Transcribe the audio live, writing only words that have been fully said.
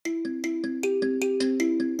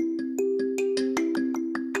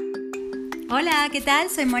Hola, ¿qué tal?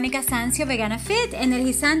 Soy Mónica Sancio, Vegana Fit,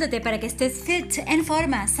 energizándote para que estés fit, en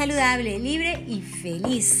forma, saludable, libre y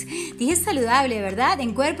feliz. Dije saludable, ¿verdad?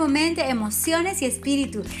 En cuerpo, mente, emociones y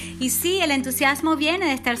espíritu. Y sí, el entusiasmo viene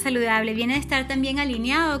de estar saludable, viene de estar también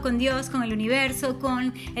alineado con Dios, con el universo,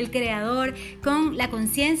 con el Creador, con la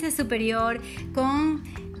conciencia superior, con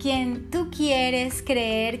quien tú quieres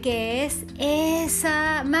creer que es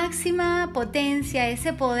esa máxima potencia,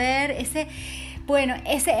 ese poder, ese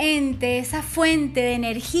ente, esa fuente de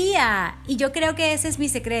energía. Y yo creo que ese es mi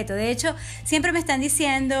secreto. De hecho, siempre me están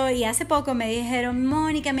diciendo, y hace poco me dijeron,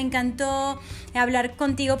 Mónica, me encantó hablar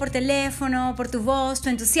contigo por teléfono, por tu voz, tu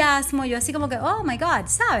entusiasmo. Yo así como que, oh my God,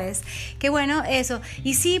 ¿sabes? Qué bueno eso.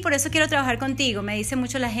 Y sí, por eso quiero trabajar contigo. Me dice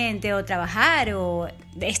mucho la gente, o trabajar, o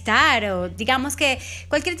estar, o digamos que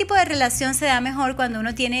cualquier tipo de relación se da mejor cuando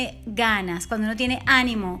uno tiene ganas, cuando uno tiene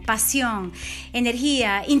ánimo, pasión,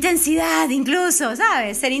 energía, intensidad incluso,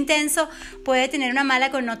 ¿sabes? Ser intenso puede tener una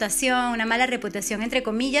mala connotación, una mala reputación entre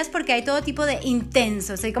comillas, porque hay todo tipo de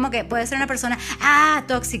intensos. Hay como que puede ser una persona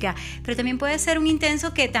tóxica, pero también puede ser un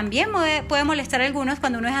intenso que también puede molestar a algunos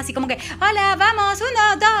cuando uno es así como que, hola, vamos,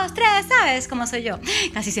 1, 2, 3, ¿sabes? Como soy yo,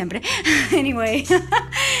 casi siempre. Anyway,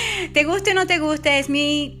 te guste o no te guste, es mi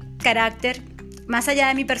carácter, más allá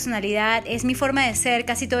de mi personalidad, es mi forma de ser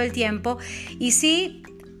casi todo el tiempo. Y sí,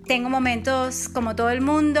 tengo momentos como todo el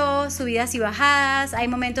mundo, subidas y bajadas, hay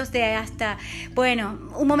momentos de hasta,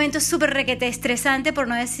 un momento súper requete estresante, por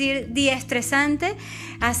no decir día estresante,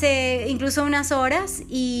 hace incluso unas horas,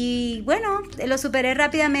 y lo superé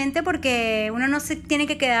rápidamente porque uno no se tiene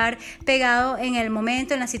que quedar pegado en el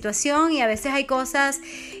momento, en la situación, y a veces hay cosas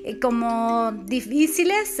como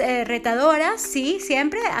difíciles, retadoras, sí,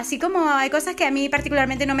 siempre, así como hay cosas que a mí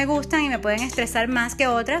particularmente no me gustan y me pueden estresar más que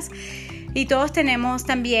otras. Y todos tenemos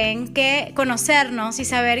también que conocernos y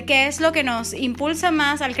saber qué es lo que nos impulsa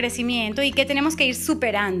más al crecimiento y qué tenemos que ir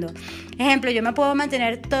superando. Ejemplo, yo me puedo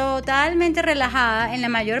mantener totalmente relajada en la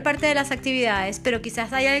mayor parte de las actividades, pero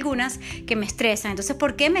quizás hay algunas que me estresan. Entonces,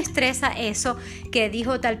 ¿por qué me estresa eso que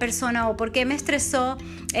dijo tal persona? ¿O por qué me estresó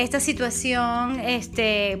esta situación?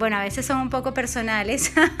 A veces son un poco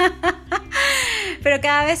personales. Pero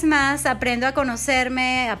cada vez más aprendo a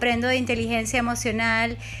conocerme, aprendo de inteligencia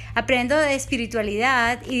emocional, aprendo de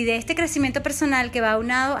espiritualidad y de este crecimiento personal que va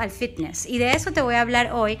aunado al fitness. Y de eso te voy a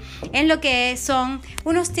hablar hoy en lo que son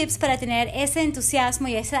unos tips para tener ese entusiasmo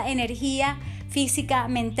y esa energía física,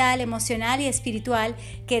 mental, emocional y espiritual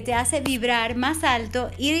que te hace vibrar más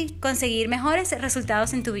alto y conseguir mejores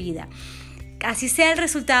resultados en tu vida. Así sea el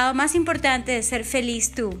resultado más importante de ser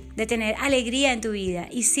feliz tú, de tener alegría en tu vida.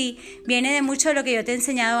 Y sí, viene de mucho de lo que yo te he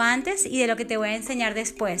enseñado antes y de lo que te voy a enseñar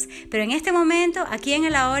después. Pero en este momento, aquí en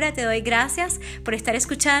el ahora, te doy gracias por estar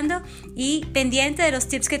escuchando y pendiente de los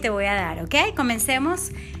tips que te voy a dar, ¿ok?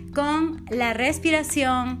 Comencemos con la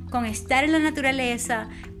respiración, con estar en la naturaleza,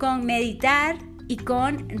 con meditar y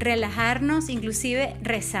con relajarnos, inclusive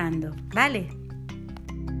rezando, ¿vale?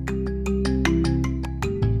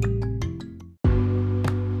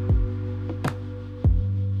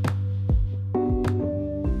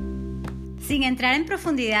 Sin entrar en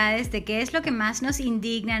profundidades de qué es lo que más nos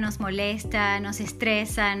indigna, nos molesta, nos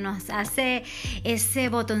estresa, nos hace ese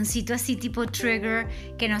botoncito así tipo trigger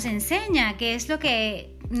que nos enseña qué es lo que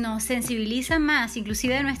nos sensibiliza más,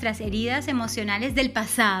 inclusive de nuestras heridas emocionales del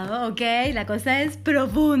pasado, ¿ok? La cosa es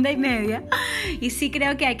profunda y media. Y sí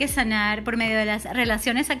creo que hay que sanar por medio de las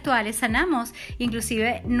relaciones actuales, sanamos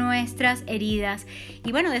inclusive nuestras heridas.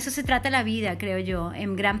 Y de eso se trata la vida, creo yo,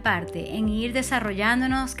 en gran parte, en ir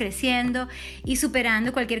desarrollándonos, creciendo y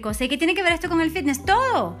superando cualquier cosa. ¿Y qué tiene que ver esto con el fitness?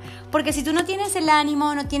 Todo. Porque si tú no tienes el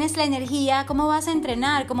ánimo, no tienes la energía, ¿cómo vas a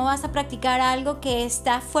entrenar? ¿Cómo vas a practicar algo que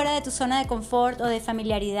está fuera de tu zona de confort o de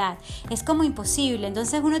familiaridad? Es como imposible.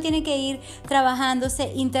 Entonces uno tiene que ir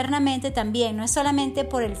trabajándose internamente también, no es solamente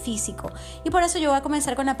por el físico. Y por eso yo voy a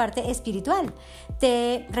comenzar con la parte espiritual.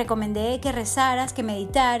 Te recomendé que rezaras, que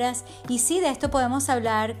meditaras, y sí, de esto podemos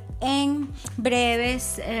hablar en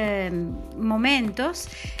breves momentos,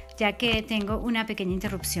 ya que tengo una pequeña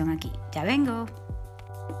interrupción aquí. Ya vengo.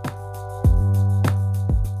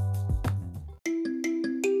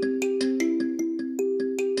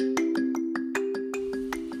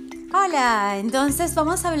 Hola, entonces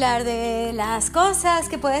vamos a hablar de las cosas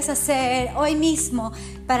que puedes hacer hoy mismo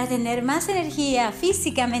para tener más energía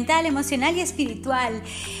física, mental, emocional y espiritual.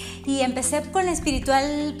 Y empecé con la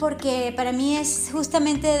espiritual porque para mí es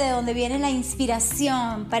justamente de donde viene la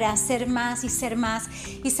inspiración para hacer más y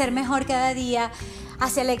ser mejor cada día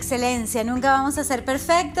hacia la excelencia. Nunca vamos a ser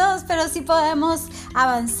perfectos, pero sí podemos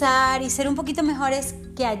avanzar y ser un poquito mejores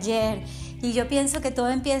que ayer. Y yo pienso que todo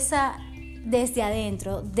empieza desde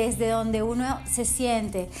adentro, desde donde uno se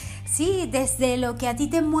siente, sí, desde lo que a ti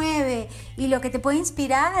te mueve y lo que te puede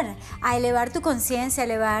inspirar a elevar tu conciencia, a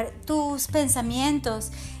elevar tus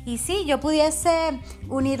pensamientos. Y sí, yo pudiese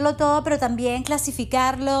unirlo todo, pero también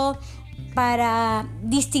clasificarlo para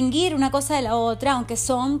distinguir una cosa de la otra, aunque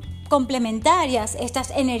son complementarias estas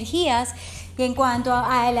energías. Y en cuanto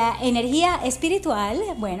a la energía espiritual,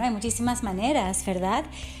 bueno, hay muchísimas maneras, ¿verdad?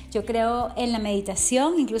 Yo creo en la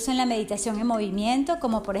meditación, incluso en la meditación en movimiento,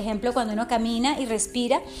 como por ejemplo cuando uno camina y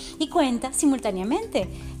respira y cuenta simultáneamente.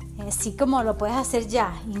 Así como lo puedes hacer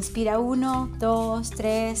ya. Inspira 1, 2,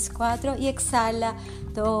 3, 4 y exhala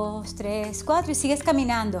 2, 3, 4 y sigues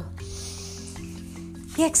caminando.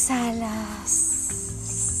 Y exhalas.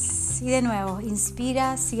 Y de nuevo,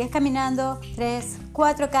 inspiras, sigues caminando 3,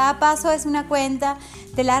 4. Cada paso es una cuenta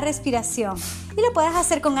de la respiración. Y lo puedes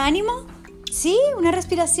hacer con ánimo. Sí, una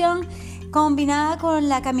respiración combinada con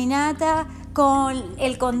la caminata, con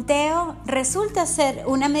el conteo, resulta ser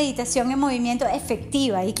una meditación en movimiento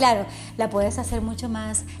efectiva. Y claro, la puedes hacer mucho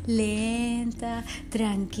más lenta,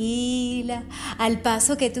 tranquila, al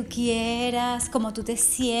paso que tú quieras, como tú te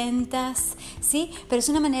sientas, ¿sí? Pero es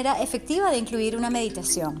una manera efectiva de incluir una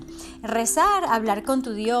meditación. Rezar, hablar con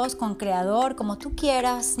tu Dios, con Creador, como tú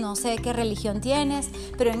quieras, no sé qué religión tienes,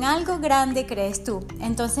 pero en algo grande crees tú.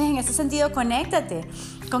 Entonces, en ese sentido, conéctate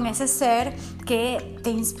con ese ser que te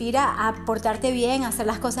inspira a portarte bien, a hacer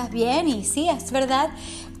las cosas bien. Y sí, es verdad,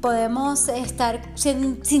 podemos estar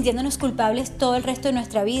sintiéndonos culpables todo el resto de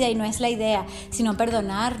nuestra vida y no es la idea, sino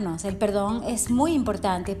perdonarnos. El perdón es muy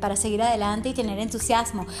importante para seguir adelante y tener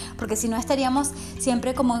entusiasmo, porque si no estaríamos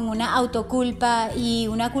siempre como en una autoculpa, y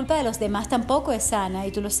una culpa de los demás tampoco es sana,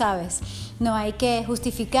 y tú lo sabes. No hay que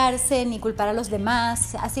justificarse ni culpar a los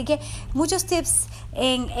demás. Así que muchos tips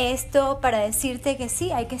en esto para decirte que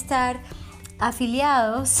sí, hay que estar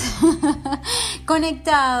afiliados,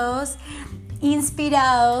 conectados,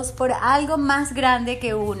 inspirados por algo más grande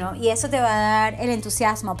que uno, y eso te va a dar el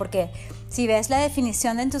entusiasmo, porque si ves la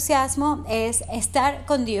definición de entusiasmo es estar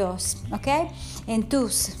con Dios, ¿ok?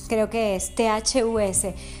 Entus, creo que es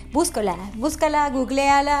THUS. Búscala,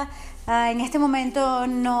 googleala. En este momento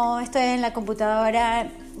no estoy en la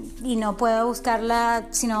computadora y no puedo buscarla,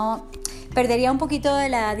 sino perdería un poquito de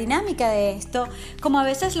la dinámica de esto, como a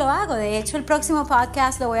veces lo hago. De hecho, el próximo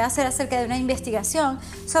podcast lo voy a hacer acerca de una investigación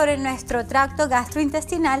sobre nuestro tracto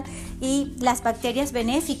gastrointestinal y las bacterias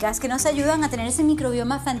benéficas que nos ayudan a tener ese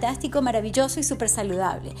microbioma fantástico, maravilloso y súper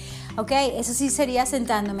saludable. ¿Ok? Eso sí sería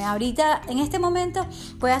sentándome. Ahorita, en este momento,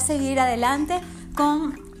 voy a seguir adelante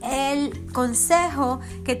con el consejo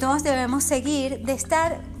que todos debemos seguir de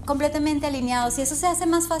estar completamente alineados, y eso se hace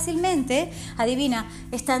más fácilmente, adivina,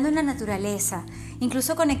 estando en la naturaleza,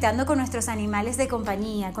 incluso conectando con nuestros animales de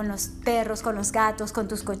compañía, con los perros, con los gatos, con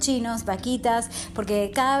tus cochinos, vaquitas,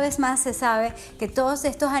 porque cada vez más se sabe que todos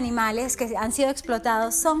estos animales que han sido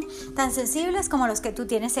explotados son tan sensibles como los que tú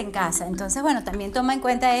tienes en casa. Entonces, bueno, también toma en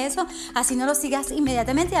cuenta eso, así no lo sigas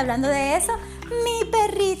inmediatamente. Y hablando de eso, mi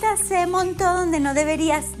perrita se montó donde no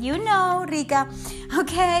deberías, Rica.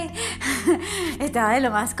 Ok, estaba de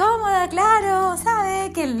lo más cómoda, claro,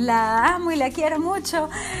 sabe que la amo y la quiero mucho.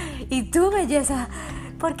 Y tú, belleza,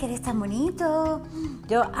 ¿por qué eres tan bonito?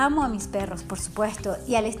 Yo amo a mis perros, por supuesto,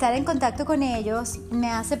 y al estar en contacto con ellos me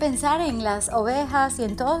hace pensar en las ovejas y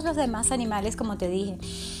en todos los demás animales, como te dije.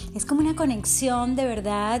 Es como una conexión de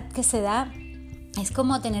verdad que se da, es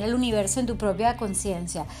como tener el universo en tu propia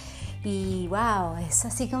conciencia. Y wow, es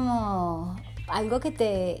así como algo que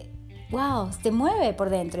te mueve por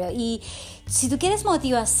dentro. Y si tú quieres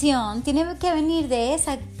motivación, tiene que venir de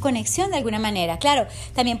esa conexión de alguna manera. Claro,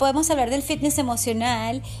 también podemos hablar del fitness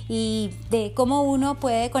emocional y de cómo uno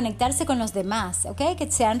puede conectarse con los demás, ¿ok?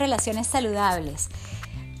 Que sean relaciones saludables.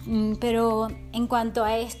 Pero en cuanto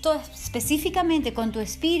a esto, específicamente con tu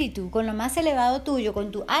espíritu, con lo más elevado tuyo,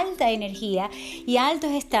 con tu alta energía y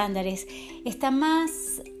altos estándares, está más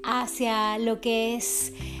hacia lo que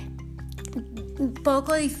es un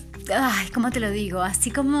poco difícil. ¿Cómo te lo digo?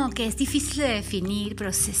 Así como que es difícil de definir,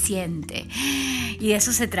 pero se siente. Y de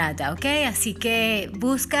eso se trata, ¿ok? Así que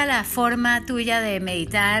busca la forma tuya de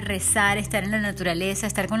meditar, rezar, estar en la naturaleza,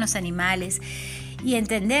 estar con los animales y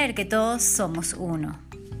entender que todos somos uno.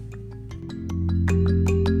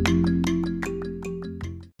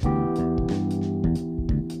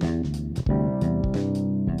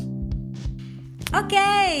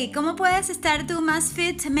 Ok, ¿cómo puedes estar tú más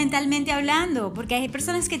fit mentalmente hablando? Porque hay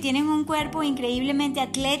personas que tienen un cuerpo increíblemente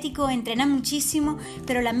atlético, entrenan muchísimo,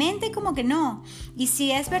 pero la mente como que no. Y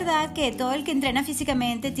sí es verdad que todo el que entrena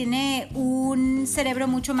físicamente tiene un cerebro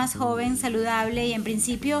mucho más joven, saludable y en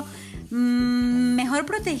principio mejor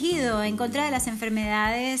protegido en contra de las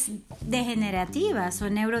enfermedades degenerativas o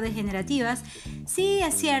neurodegenerativas. Sí,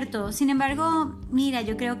 es cierto. Sin embargo, mira,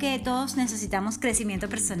 yo creo que todos necesitamos crecimiento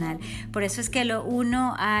personal. Por eso es que lo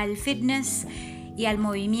uno al fitness y al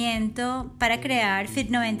movimiento para crear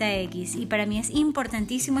Fit90X, y para mí es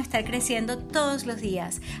importantísimo estar creciendo todos los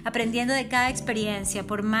días, aprendiendo de cada experiencia,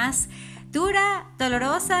 por más dura,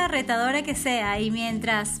 dolorosa, retadora que sea, y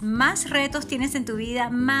mientras más retos tienes en tu vida,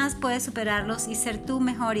 más puedes superarlos y ser tú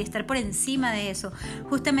mejor y estar por encima de eso,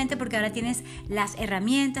 justamente porque ahora tienes las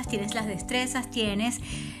herramientas, tienes las destrezas, tienes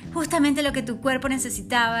justamente lo que tu cuerpo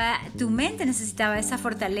necesitaba, tu mente necesitaba, esa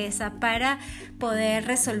fortaleza para poder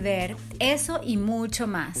resolver eso y mucho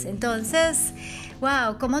más. Entonces,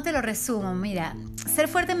 wow, ¿cómo te lo resumo? Mira, ser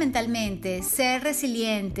fuerte mentalmente, ser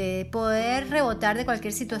resiliente, poder rebotar de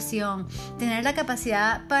cualquier situación, tener la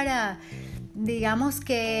capacidad para, digamos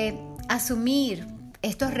que, asumir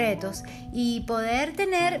estos retos y poder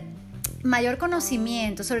tener mayor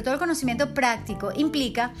conocimiento, sobre todo el conocimiento práctico,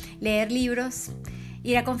 implica leer libros,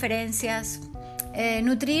 ir a conferencias,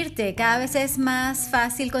 nutrirte. Cada vez es más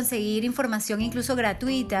fácil conseguir información incluso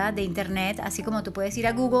gratuita de internet, así como tú puedes ir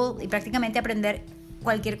a Google y prácticamente aprender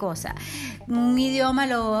cualquier cosa. Un idioma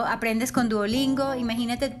lo aprendes con Duolingo.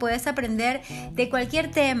 Imagínate, puedes aprender de cualquier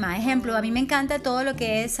tema. Ejemplo, a mí me encanta todo lo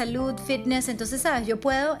que es salud, fitness. Entonces, ¿sabes? Yo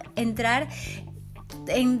puedo entrar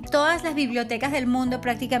en todas las bibliotecas del mundo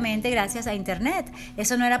prácticamente gracias a internet.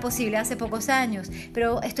 Eso no era posible hace pocos años,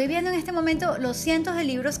 pero estoy viendo en este momento los cientos de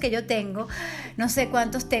libros que yo tengo. No sé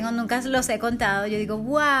cuántos tengo, nunca los he contado. Yo digo,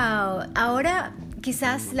 wow, ahora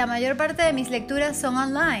quizás la mayor parte de mis lecturas son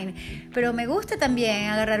online, pero me gusta también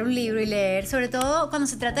agarrar un libro y leer, sobre todo cuando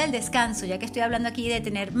se trata del descanso, ya que estoy hablando aquí de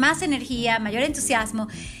tener más energía, mayor entusiasmo.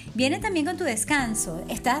 Viene también con tu descanso.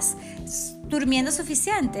 Estás durmiendo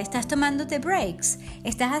suficiente, estás tomándote breaks,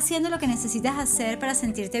 estás haciendo lo que necesitas hacer para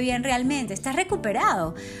sentirte bien realmente, estás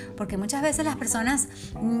recuperado, porque muchas veces las personas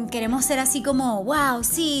queremos ser así como, wow,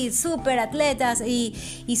 sí, súper atletas y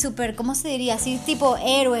súper, ¿cómo se diría? Así tipo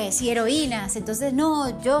héroes y heroínas. Entonces,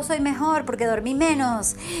 no, yo soy mejor porque dormí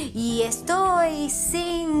menos y estoy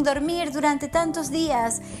sin dormir durante tantos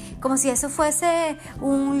días, como si eso fuese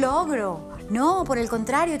un logro. No, por el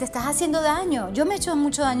contrario, te estás haciendo daño. Yo me he hecho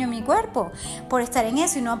mucho daño a mi cuerpo por estar en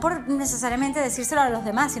eso, y no por necesariamente decírselo a los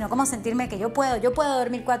demás, sino como sentirme que yo puedo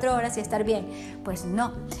dormir 4 horas y estar bien. Pues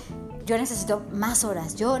no, yo necesito más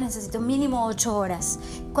horas, yo necesito mínimo 8 horas.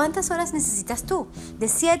 ¿Cuántas horas necesitas tú? De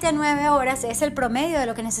 7 a 9 horas es el promedio de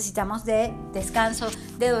lo que necesitamos de descanso,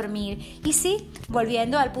 de dormir. Y sí,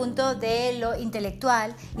 volviendo al punto de lo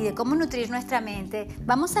intelectual y de cómo nutrir nuestra mente,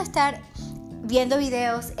 vamos a estar viendo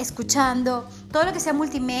videos, escuchando todo lo que sea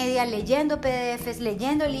multimedia, leyendo PDFs,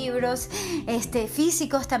 leyendo libros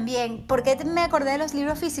físicos también. ¿Por qué me acordé de los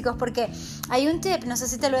libros físicos? Porque hay un tip, no sé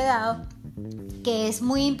si te lo he dado, que es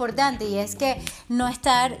muy importante, y es que no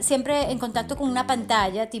estar siempre en contacto con una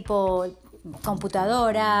pantalla tipo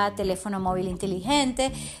computadora, teléfono móvil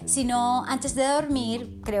inteligente, sino antes de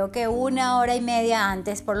dormir, creo que 1 hora y media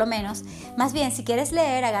antes por lo menos. Más bien, si quieres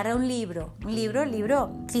leer, agarra un libro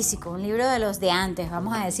físico, un libro de los de antes.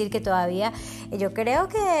 Vamos a decir que todavía, yo creo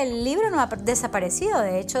que el libro no ha desaparecido.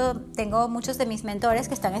 De hecho, tengo muchos de mis mentores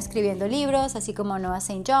que están escribiendo libros, así como Noah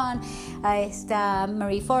St. John. Esta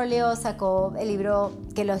Marie Forleo sacó el libro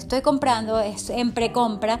que lo estoy comprando, es en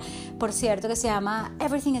precompra, por cierto, que se llama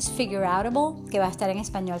Everything is Figure Outable, que va a estar en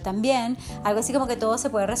español también. Algo así como que todo se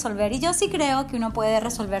puede resolver, y yo sí creo que uno puede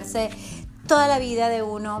resolverse toda la vida de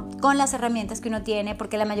uno con las herramientas que uno tiene,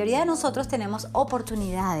 porque la mayoría de nosotros tenemos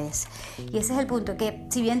oportunidades, y ese es el punto, que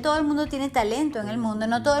si bien todo el mundo tiene talento en el mundo,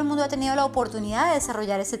 no todo el mundo ha tenido la oportunidad de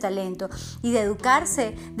desarrollar ese talento y de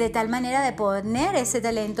educarse de tal manera de poner ese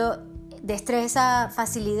talento, destreza,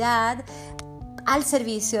 facilidad al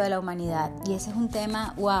servicio de la humanidad. Y ese es un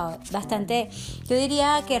tema, wow, bastante, yo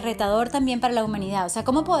diría que retador también para la humanidad. O sea,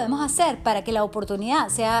 ¿cómo podemos hacer para que la oportunidad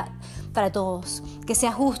sea para todos, que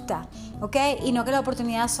sea justa, ¿ok? Y no que la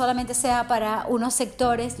oportunidad solamente sea para unos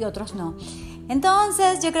sectores y otros no.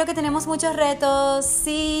 Entonces, yo creo que tenemos muchos retos,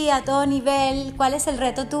 sí, a todo nivel. ¿Cuál es el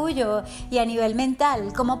reto tuyo? Y a nivel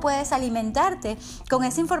mental, ¿cómo puedes alimentarte con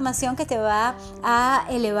esa información que te va a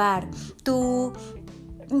elevar tu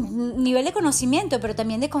nivel de conocimiento, pero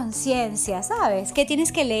también de conciencia? ¿Sabes? ¿Qué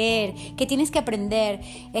tienes que leer? ¿Qué tienes que aprender?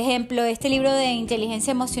 Ejemplo, este libro de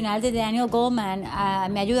inteligencia emocional de Daniel Goleman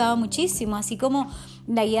me ha ayudado muchísimo, así como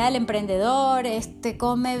la guía del emprendedor,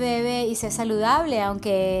 come, bebe y sé saludable,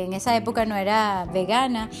 aunque en esa época no era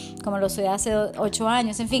vegana, como lo soy hace 8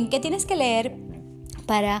 años. En fin, ¿qué tienes que leer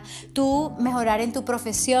para tú mejorar en tu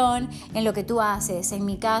profesión, en lo que tú haces. En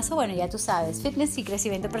mi caso, bueno, ya tú sabes, fitness y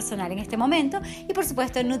crecimiento personal en este momento, y por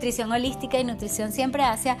supuesto nutrición holística y nutrición siempre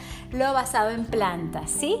hacia lo basado en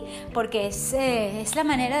plantas, ¿sí? Porque es la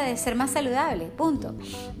manera de ser más saludable, punto.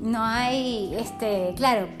 No hay,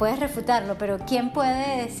 claro, puedes refutarlo, pero ¿quién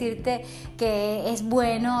puede decirte que es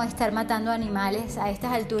bueno estar matando animales a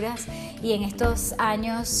estas alturas y en estos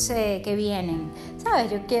años que vienen?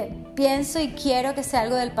 ¿Sabes? Yo pienso y quiero que sea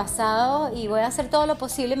algo del pasado, y voy a hacer todo lo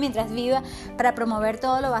posible mientras viva para promover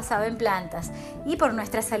todo lo basado en plantas, y por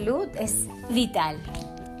nuestra salud es vital.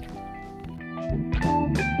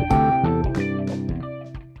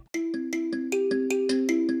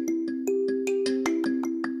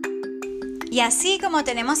 Y así como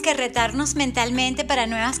tenemos que retarnos mentalmente para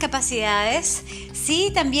nuevas capacidades,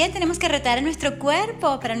 sí, también tenemos que retar a nuestro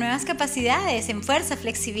cuerpo para nuevas capacidades en fuerza,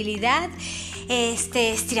 flexibilidad,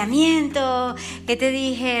 estiramiento, ¿qué te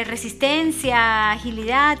dije? Resistencia,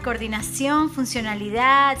 agilidad, coordinación,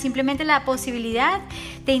 funcionalidad, simplemente la posibilidad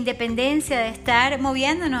de independencia, de estar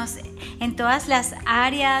moviéndonos en todas las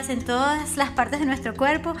áreas, en todas las partes de nuestro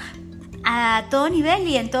cuerpo, a todo nivel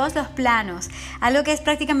y en todos los planos, algo que es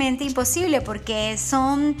prácticamente imposible porque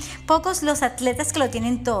son pocos los atletas que lo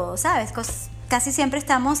tienen todo, ¿sabes? Casi siempre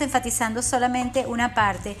estamos enfatizando solamente una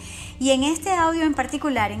parte, y en este audio en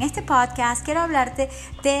particular, en este podcast, quiero hablarte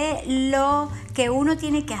de lo que uno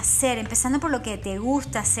tiene que hacer, empezando por lo que te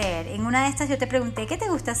gusta hacer. En una de estas yo te pregunté, ¿qué te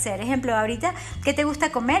gusta hacer? Ejemplo, ahorita, ¿qué te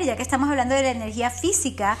gusta comer? Ya que estamos hablando de la energía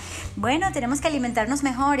física, bueno, tenemos que alimentarnos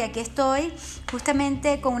mejor, y aquí estoy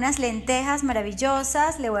justamente con unas lentejas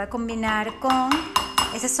maravillosas. Le voy a combinar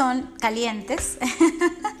esas son calientes,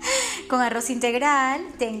 con arroz integral.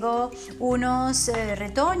 Tengo unos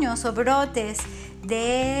retoños o brotes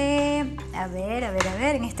de, a ver,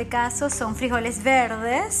 en este caso son frijoles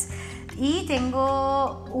verdes, y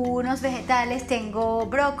tengo unos vegetales, tengo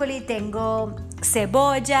brócoli, tengo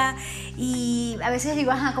cebolla, y a veces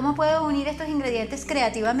digo, ¿cómo puedo unir estos ingredientes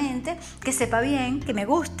creativamente? Que sepa bien, que me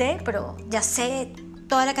guste, pero ya sé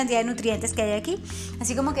toda la cantidad de nutrientes que hay aquí.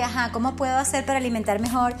 Así como que, ¿cómo puedo hacer para alimentar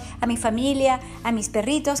mejor a mi familia, a mis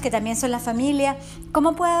perritos, que también son la familia?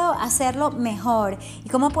 ¿Cómo puedo hacerlo mejor? ¿Y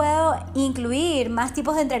cómo puedo incluir más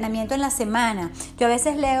tipos de entrenamiento en la semana? Yo a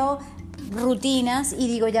veces leo rutinas y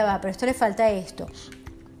digo, ya va, pero esto le falta esto.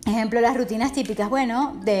 Ejemplo, las rutinas típicas,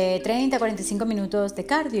 bueno, de 30 a 45 minutos de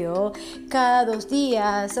cardio cada 2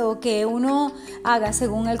 días, o que uno haga,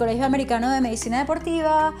 según el Colegio Americano de Medicina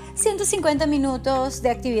Deportiva, 150 minutos de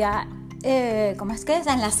actividad, ¿cómo es que es?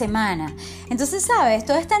 En la semana. Entonces, ¿sabes?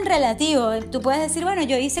 Todo es tan relativo. Tú puedes decir, bueno,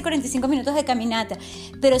 yo hice 45 minutos de caminata,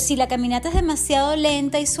 pero si la caminata es demasiado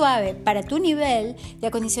lenta y suave para tu nivel de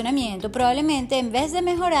acondicionamiento, probablemente en vez de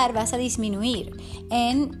mejorar vas a disminuir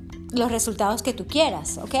en los resultados que tú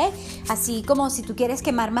quieras, ¿ok? Así como si tú quieres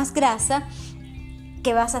quemar más grasa,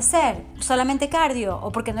 ¿qué vas a hacer? ¿Solamente cardio?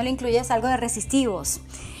 ¿O por qué no le incluyes algo de resistivos?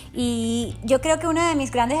 Y yo creo que una de mis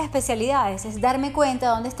grandes especialidades es darme cuenta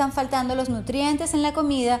de dónde están faltando los nutrientes en la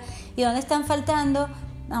comida y dónde están faltando,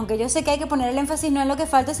 aunque yo sé que hay que poner el énfasis no en lo que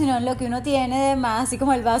falta, sino en lo que uno tiene de más, así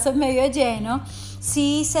como el vaso medio lleno.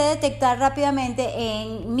 Sí sé detectar rápidamente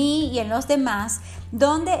en mí y en los demás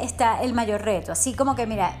dónde está el mayor reto. Así como que,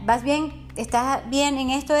 mira, vas bien, estás bien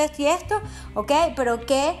en esto y esto, ¿ok? Pero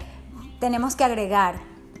 ¿qué tenemos que agregar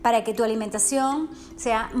para que tu alimentación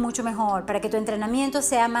sea mucho mejor, para que tu entrenamiento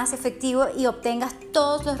sea más efectivo y obtengas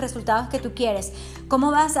todos los resultados que tú quieres?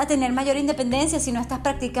 ¿Cómo vas a tener mayor independencia si no estás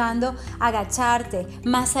practicando agacharte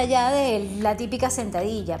más allá de la típica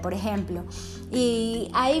sentadilla, por ejemplo? Y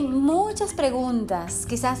hay muchas preguntas,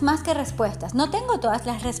 quizás más que respuestas. No tengo todas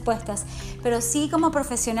las respuestas, pero sí, como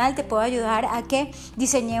profesional te puedo ayudar a que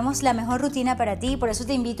diseñemos la mejor rutina para ti. Por eso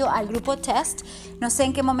te invito al grupo Test. No sé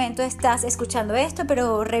en qué momento estás escuchando esto,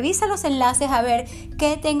 pero revisa los enlaces a ver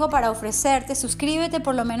qué tengo para ofrecerte. Suscríbete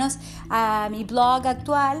por lo menos a mi blog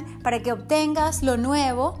actual para que obtengas lo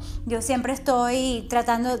nuevo. Yo siempre estoy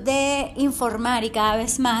tratando de informar, y cada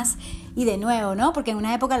vez más. Y de nuevo, ¿no? Porque en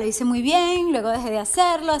una época lo hice muy bien, luego dejé de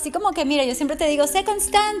hacerlo. Así como que, mira, yo siempre te digo, sé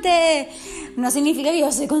constante. No significa que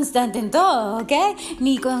yo soy constante en todo, ¿ok?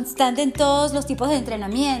 Ni constante en todos los tipos de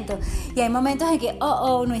entrenamiento. Y hay momentos en que,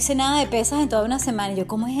 no hice nada de pesas en toda una semana. Y yo,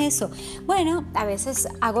 ¿cómo es eso? Bueno, a veces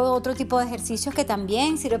hago otro tipo de ejercicios que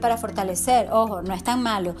también sirve para fortalecer. Ojo, no es tan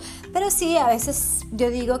malo. Pero sí, a veces yo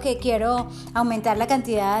digo que quiero aumentar la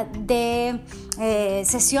cantidad de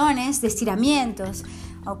sesiones de estiramientos,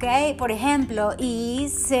 ¿ok? Por ejemplo, y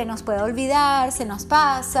se nos puede olvidar, se nos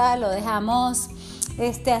pasa, lo dejamos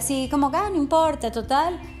así como que no importa,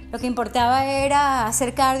 total, lo que importaba era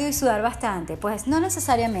hacer cardio y sudar bastante. Pues no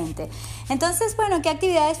necesariamente. Entonces, bueno, ¿qué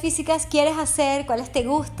actividades físicas quieres hacer? ¿Cuáles te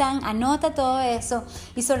gustan? Anota todo eso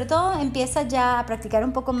y sobre todo empieza ya a practicar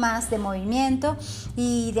un poco más de movimiento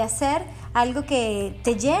y de hacer algo que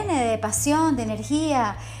te llene de pasión, de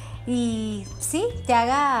energía y sí, te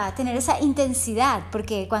haga tener esa intensidad,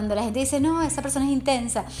 porque cuando la gente dice, no, esa persona es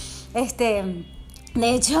intensa,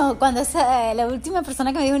 de hecho, cuando la última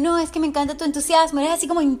persona que me dijo, no, es que me encanta tu entusiasmo, eres así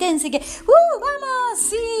como intensa y que, vamos,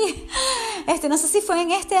 sí. No sé si fue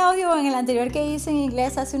en este audio o en el anterior que hice en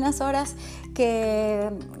inglés hace unas horas que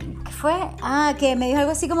me dijo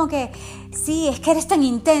algo así como que, sí, es que eres tan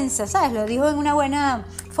intensa, ¿sabes? Lo dijo en una buena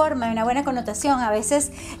forma, en una buena connotación. A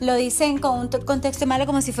veces lo dicen con un contexto malo,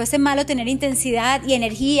 como si fuese malo tener intensidad y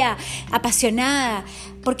energía, apasionada,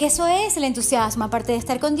 porque eso es el entusiasmo, aparte de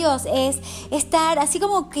estar con Dios, es estar así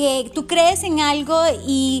como que tú crees en algo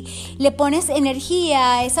y le pones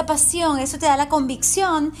energía, esa pasión, eso te da la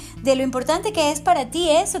convicción de lo importante que es para ti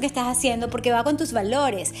eso que estás haciendo, porque va con tus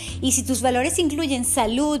valores. Y si tus valores incluyen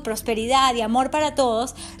salud, prosperidad y amor para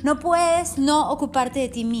todos, no puedes no ocuparte de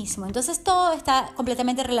ti mismo. Entonces todo está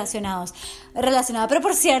completamente relacionado. Pero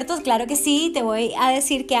por cierto, claro que sí, te voy a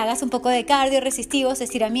decir que hagas un poco de cardio, resistivos,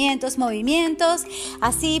 estiramientos, movimientos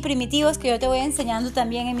así primitivos que yo te voy enseñando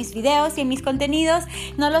también en mis videos y en mis contenidos.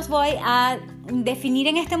 No los voy a definir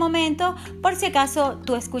en este momento, por si acaso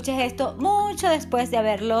tú escuches esto mucho después de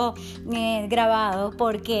haberlo grabado,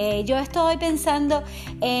 porque yo estoy pensando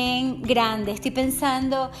en grande, estoy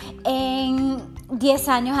pensando en 10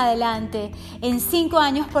 años adelante, en 5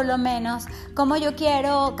 años por lo menos, cómo yo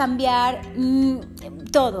quiero cambiar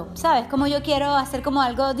todo, ¿sabes? Cómo yo quiero hacer como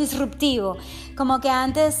algo disruptivo, como que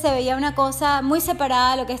antes se veía una cosa muy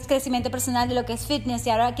separada, lo que es crecimiento personal de lo que es fitness, y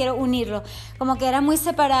ahora quiero unirlo, como que era muy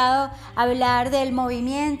separado hablar del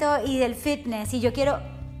movimiento y del fitness, y yo quiero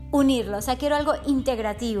unirlo, o sea, quiero algo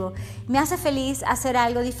integrativo. Me hace feliz hacer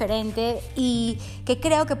algo diferente y que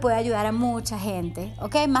creo que puede ayudar a mucha gente,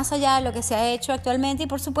 ¿ok? Más allá de lo que se ha hecho actualmente y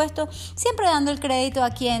por supuesto siempre dando el crédito a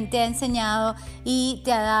quien te ha enseñado y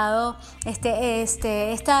te ha dado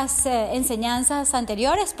estas enseñanzas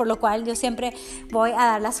anteriores, por lo cual yo siempre voy a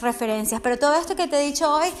dar las referencias. Pero todo esto que te he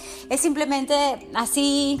dicho hoy es simplemente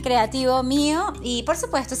así creativo mío y por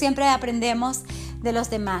supuesto siempre aprendemos de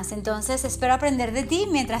los demás. Entonces espero aprender de ti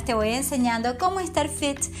mientras te voy enseñando cómo estar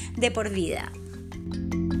fit de por vida.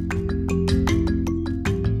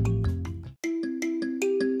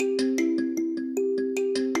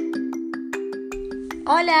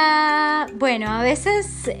 Hola, bueno, a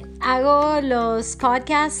veces hago los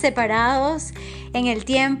podcasts separados en el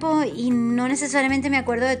tiempo y no necesariamente me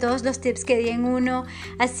acuerdo de todos los tips que di en uno,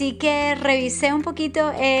 así que revisé un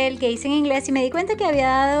poquito el que hice en inglés y me di cuenta que había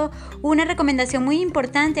dado una recomendación muy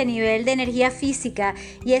importante a nivel de energía física,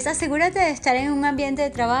 y es asegúrate de estar en un ambiente de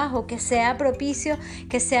trabajo que sea propicio,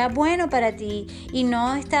 que sea bueno para ti y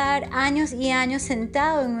no estar años y años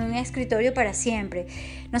sentado en un escritorio para siempre.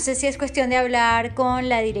 No sé si es cuestión de hablar con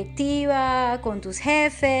la directiva, con tus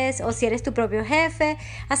jefes o si eres tu propio jefe.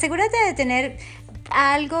 Asegúrate de tener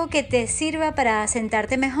algo que te sirva para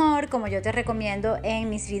sentarte mejor, como yo te recomiendo en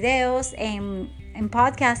mis videos, en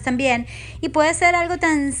podcast también, y puede ser algo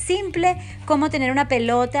tan simple como tener una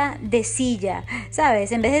pelota de silla,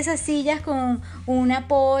 ¿sabes? En vez de esas sillas con un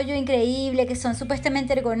apoyo increíble que son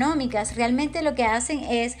supuestamente ergonómicas, realmente lo que hacen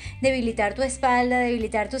es debilitar tu espalda,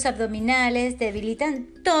 debilitar tus abdominales, debilitan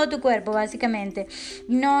todo tu cuerpo básicamente.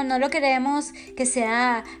 No lo queremos que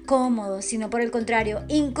sea cómodo, sino por el contrario,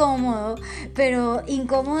 incómodo, pero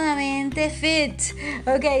incómodamente fit.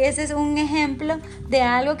 Ok, ese es un ejemplo de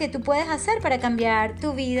algo que tú puedes hacer para cambiar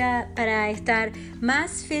tu vida, para estar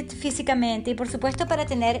más fit físicamente y por supuesto para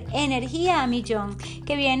tener energía a millón,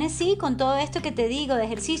 que viene sí con todo esto que te digo de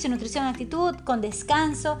ejercicio, nutrición, actitud, con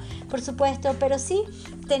descanso, por supuesto, pero sí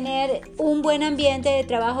tener un buen ambiente de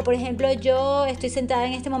trabajo. Por ejemplo, yo estoy sentada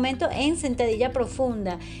en este momento en sentadilla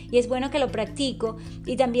profunda y es bueno que lo practico,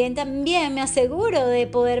 y también me aseguro de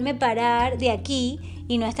poderme parar de aquí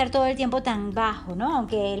y no estar todo el tiempo tan bajo, ¿no?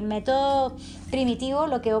 Aunque el método primitivo,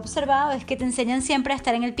 lo que he observado es que te enseñan siempre a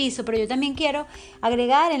estar en el piso, pero yo también quiero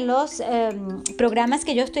agregar en los programas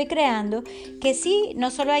que yo estoy creando que sí,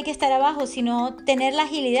 no solo hay que estar abajo, sino tener la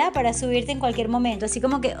agilidad para subirte en cualquier momento, así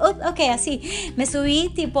como que, así, me subí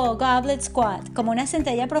tipo goblet squat, como una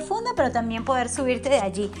sentadilla profunda, pero también poder subirte de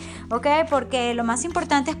allí, ¿ok? Porque lo más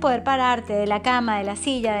importante es poder pararte de la cama, de la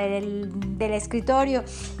silla, del escritorio,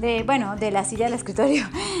 de la silla del escritorio,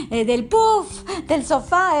 del puff, del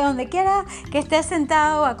sofá, de donde quiera que estés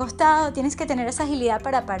sentado o acostado, tienes que tener esa agilidad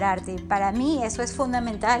para pararte. Para mí eso es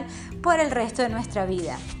fundamental por el resto de nuestra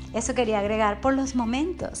vida. Eso quería agregar por los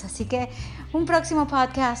momentos. Así que un próximo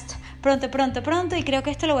podcast pronto. Y creo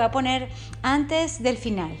que esto lo voy a poner antes del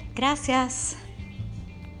final. Gracias.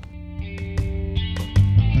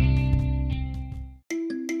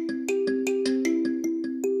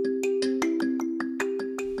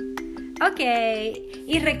 Ok,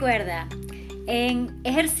 y recuerda, en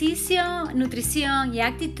ejercicio, nutrición y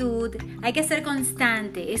actitud hay que ser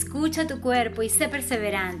constante, escucha tu cuerpo y sé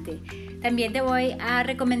perseverante. También te voy a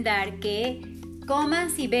recomendar que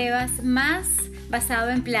comas y bebas más basado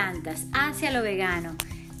en plantas, hacia lo vegano.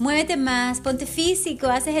 Muévete más, ponte físico,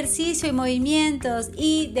 haz ejercicio y movimientos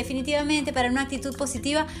y definitivamente para una actitud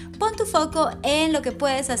positiva pon tu foco en lo que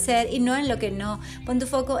puedes hacer y no en lo que no. Pon tu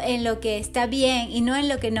foco en lo que está bien y no en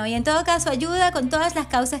lo que no. Y en todo caso ayuda con todas las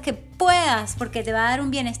causas que puedas porque te va a dar un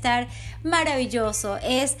bienestar maravilloso.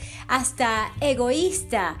 Es hasta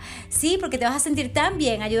egoísta, ¿sí? Porque te vas a sentir tan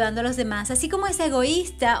bien ayudando a los demás. Así como es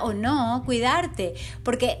egoísta o no, cuidarte.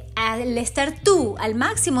 Porque al estar tú al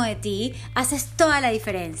máximo de ti, haces toda la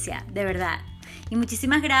diferencia, de verdad. Y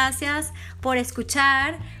muchísimas gracias por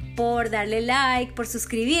escuchar, por darle like, por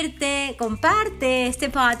suscribirte, comparte este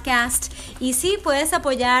podcast y sí, puedes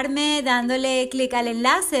apoyarme dándole clic al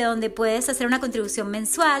enlace donde puedes hacer una contribución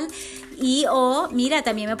mensual mira,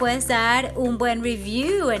 también me puedes dar un buen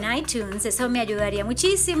review en iTunes, eso me ayudaría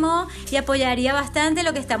muchísimo y apoyaría bastante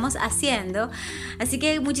lo que estamos haciendo. Así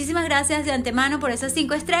que muchísimas gracias de antemano por esas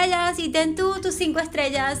 5 estrellas y ten tú tus 5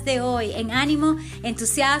 estrellas de hoy en ánimo,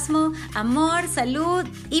 entusiasmo, amor, salud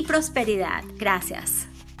y prosperidad. Gracias.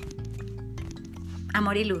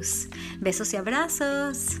 Amor y luz. Besos y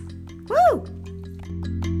abrazos. ¡Woo!